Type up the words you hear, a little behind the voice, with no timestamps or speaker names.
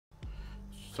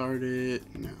Start it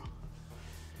now.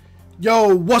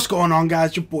 Yo, what's going on,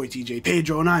 guys? Your boy TJ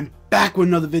Pedro, and I'm back with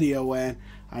another video. And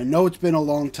I know it's been a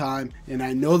long time, and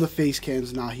I know the face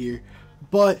cam's not here,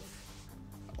 but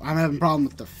I'm having a problem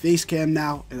with the face cam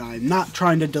now, and I'm not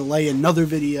trying to delay another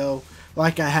video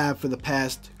like I have for the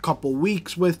past couple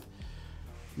weeks with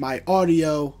my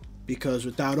audio, because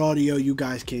without audio you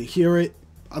guys can't hear it.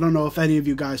 I don't know if any of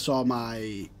you guys saw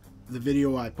the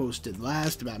video I posted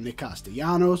last about Nick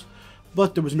Castellanos,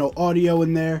 but there was no audio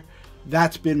in there.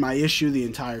 That's been my issue the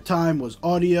entire time, was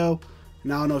audio.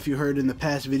 And I don't know if you heard in the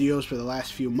past videos for the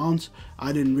last few months,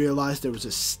 I didn't realize there was a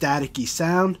staticky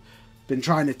sound. Been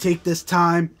trying to take this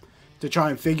time to try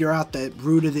and figure out the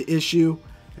root of the issue,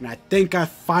 and I think I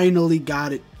finally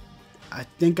got it. I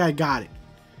think I got it.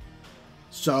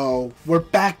 So we're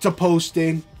back to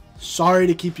posting. Sorry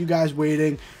to keep you guys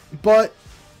waiting, but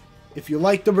if you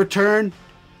like the return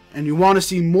and you want to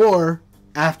see more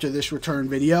after this return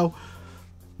video,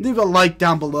 leave a like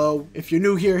down below. If you're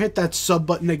new here, hit that sub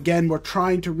button again. We're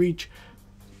trying to reach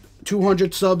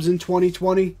 200 subs in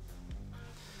 2020.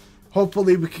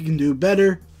 Hopefully we can do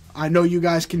better. I know you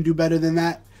guys can do better than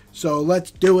that, so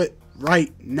let's do it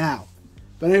right now.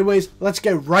 But anyways, let's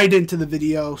get right into the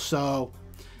video. So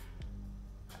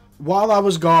while I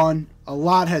was gone, a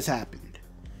lot has happened.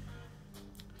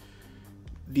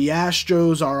 The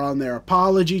Astros are on their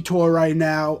apology tour right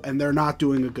now, and they're not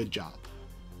doing a good job.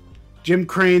 Jim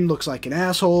Crane looks like an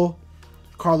asshole.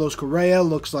 Carlos Correa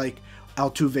looks like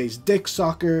Altuve's dick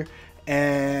sucker.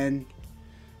 And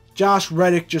Josh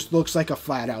Reddick just looks like a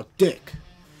flat-out dick.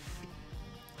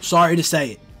 Sorry to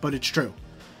say it, but it's true.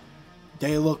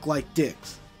 They look like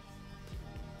dicks.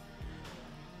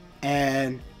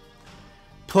 And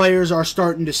players are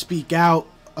starting to speak out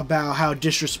about how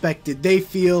disrespected they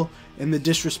feel and the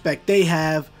disrespect they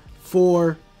have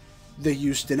for the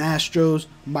Houston Astros,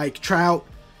 Mike Trout,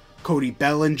 Cody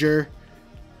Bellinger,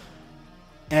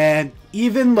 and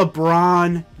even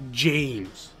LeBron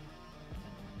James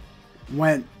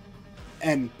went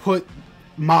and put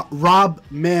Rob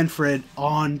Manfred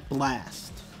on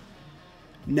blast.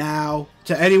 Now,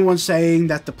 to anyone saying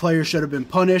that the player should have been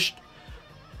punished,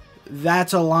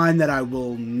 that's a line that I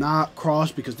will not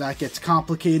cross because that gets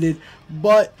complicated.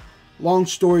 But long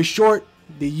story short,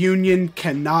 the union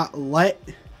cannot let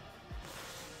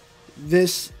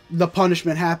the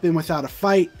punishment happen without a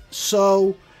fight.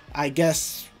 So I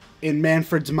guess in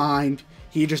Manfred's mind,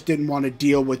 he just didn't want to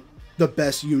deal with the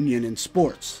best union in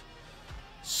sports.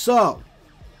 So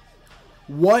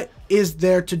what is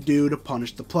there to do to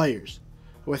punish the players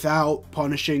without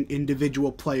punishing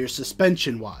individual players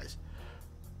suspension wise?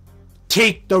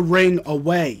 Take the ring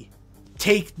away,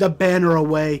 take the banner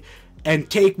away, and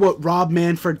take what Rob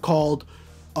Manfred called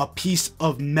a piece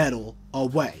of metal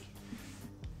away.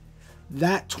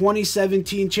 That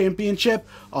 2017 championship,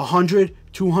 100,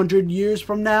 200 years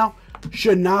from now,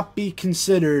 should not be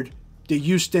considered the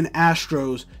Houston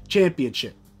Astros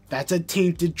championship. That's a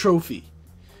tainted trophy.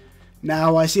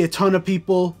 Now, I see a ton of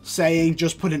people saying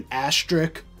just put an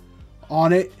asterisk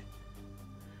on it.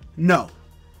 No,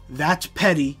 that's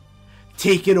petty.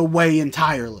 Take it away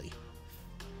entirely.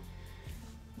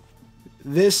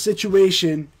 This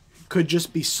situation could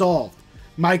just be solved.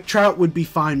 Mike Trout would be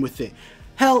fine with it.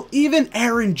 Hell, even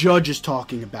Aaron Judge is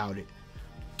talking about it.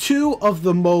 Two of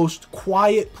the most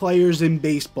quiet players in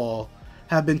baseball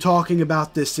have been talking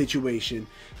about this situation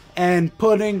and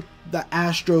putting the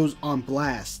Astros on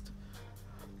blast.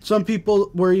 Some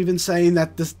people were even saying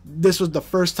that this was the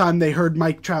first time they heard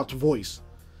Mike Trout's voice,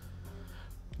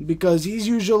 because he's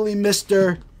usually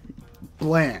Mr.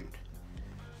 Bland.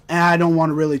 And I don't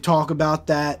want to really talk about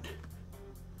that,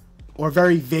 or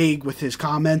very vague with his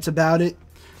comments about it.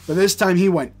 But this time he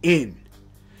went in.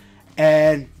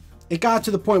 And it got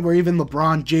to the point where even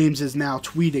LeBron James is now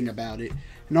tweeting about it.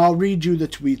 And I'll read you the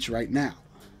tweets right now.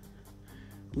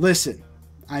 Listen,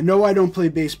 I know I don't play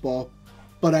baseball,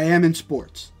 but I am in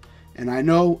sports. And I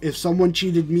know if someone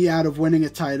cheated me out of winning a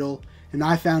title and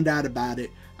I found out about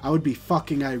it, I would be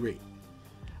fucking irate.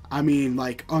 I mean,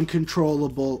 like,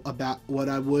 uncontrollable about what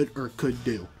I would or could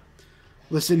do.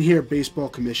 Listen here, baseball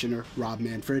commissioner Rob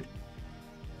Manfred.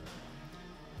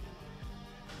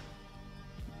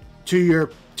 To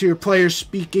your players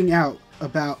speaking out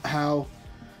about how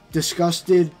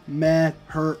disgusted, mad,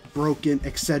 hurt, broken,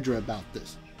 etc. about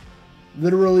this.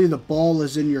 Literally, the ball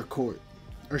is in your court,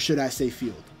 or should I say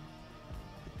field.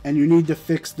 And you need to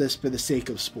fix this for the sake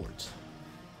of sports.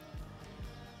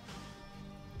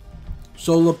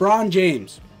 So LeBron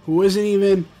James, who isn't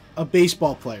even a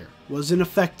baseball player, wasn't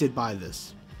affected by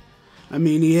this. I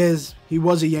mean, he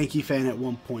was a Yankee fan at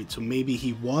one point, so maybe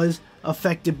he was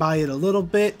affected by it a little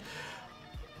bit.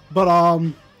 But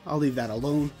I'll leave that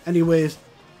alone. Anyways,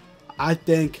 I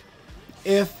think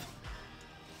if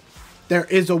there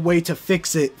is a way to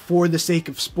fix it for the sake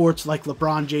of sports, like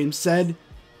LeBron James said,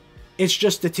 it's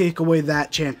just to take away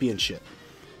that championship.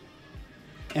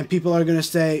 And people are going to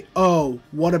say, oh,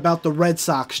 what about the Red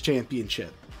Sox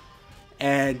championship?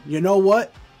 And you know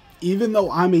what? Even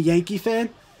though I'm a Yankee fan,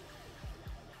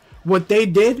 what they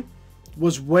did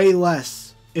was way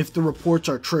less, if the reports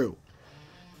are true,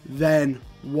 than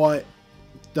what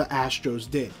the Astros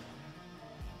did.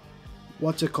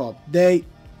 What's it called? The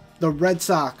Red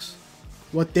Sox,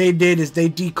 what they did is they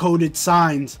decoded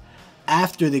signs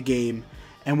after the game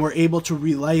and were able to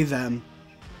relay them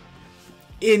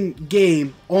in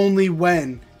game only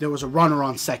when there was a runner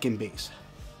on second base.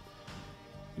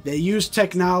 They used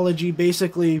technology.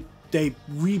 Basically, they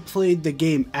replayed the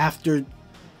game after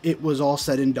it was all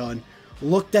said and done,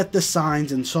 looked at the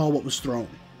signs and saw what was thrown.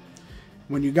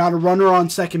 When you got a runner on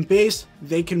second base,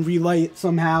 they can relay it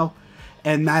somehow,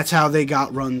 and that's how they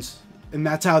got runs, and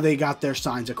that's how they got their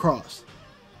signs across.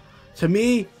 To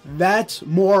me, that's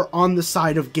more on the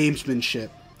side of gamesmanship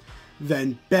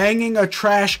than banging a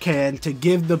trash can to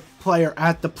give the player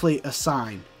at the plate a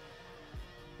sign,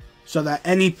 so that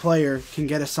any player can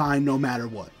get a sign no matter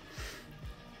what.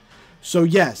 So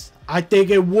yes, I think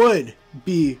it would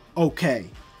be okay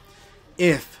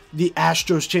if the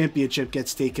Astros championship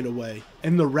gets taken away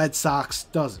and the Red Sox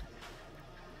doesn't.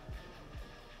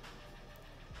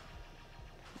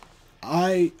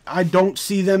 I don't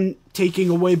see them taking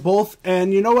away both,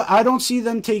 and you know what? I don't see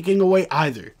them taking away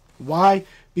either. Why?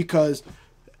 Because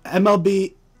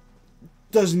MLB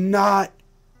does not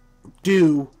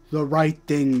do the right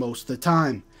thing most of the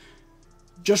time.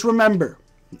 Just remember,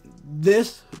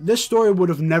 this story would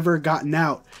have never gotten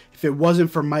out if it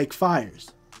wasn't for Mike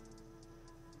Fiers.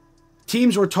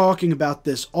 Teams were talking about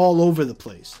this all over the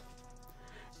place,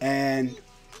 and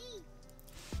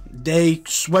they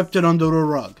swept it under the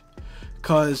rug.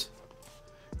 And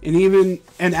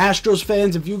Astros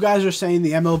fans, if you guys are saying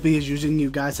the MLB is using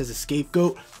you guys as a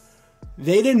scapegoat,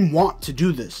 they didn't want to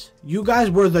do this. You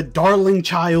guys were the darling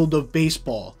child of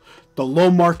baseball, the low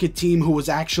market team who was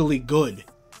actually good.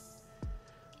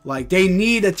 Like, they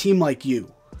need a team like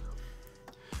you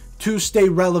to stay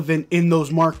relevant in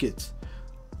those markets,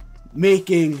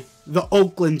 making the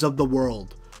Oaklands of the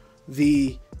world,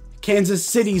 the Kansas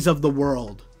Cities of the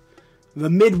world, the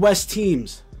Midwest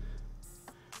teams,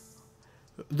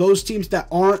 those teams that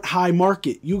aren't high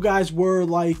market. You guys were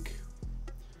like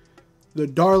the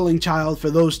darling child for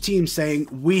those teams, saying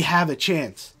we have a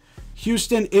chance.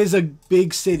 Houston is a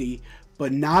big city,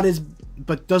 but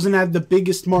doesn't have the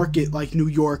biggest market like New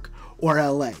York or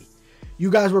LA. You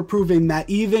guys were proving that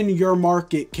even your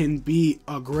market can be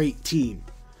a great team.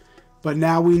 But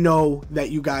now we know that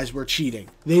you guys were cheating.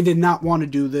 They did not want to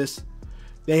do this.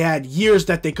 They had years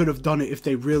that they could have done it if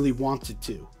they really wanted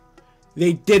to.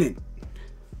 They didn't.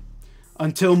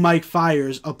 Until Mike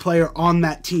Fiers, a player on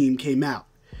that team, came out.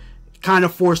 Kind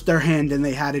of forced their hand and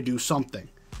they had to do something.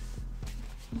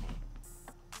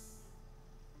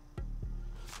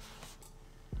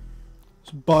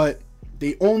 But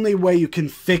the only way you can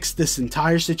fix this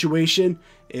entire situation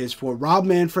is for Rob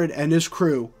Manfred and his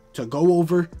crew to go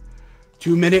over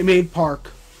to Minute Maid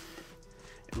Park,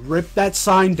 rip that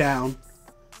sign down,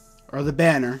 or the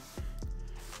banner,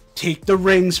 take the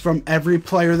rings from every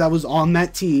player that was on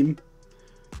that team,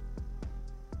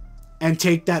 and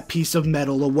take that piece of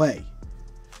metal away.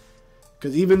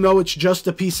 Because even though it's just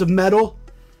a piece of metal,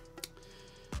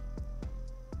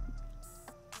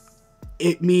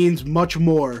 it means much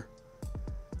more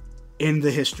in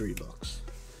the history books.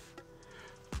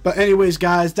 But anyways,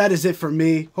 guys, that is it for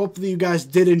me. Hopefully you guys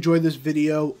did enjoy this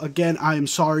video. Again, I am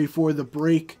sorry for the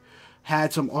break.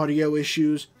 Had some audio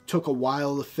issues. Took a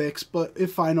while to fix, but it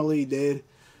finally did.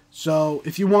 So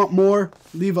if you want more,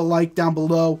 leave a like down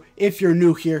below. If you're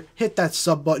new here, hit that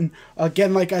sub button.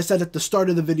 Again, like I said at the start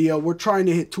of the video, we're trying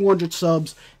to hit 200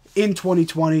 subs in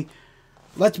 2020.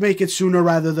 Let's make it sooner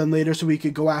rather than later so we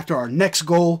could go after our next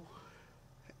goal.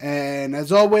 And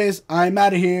as always, I'm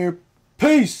out of here.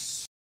 Peace!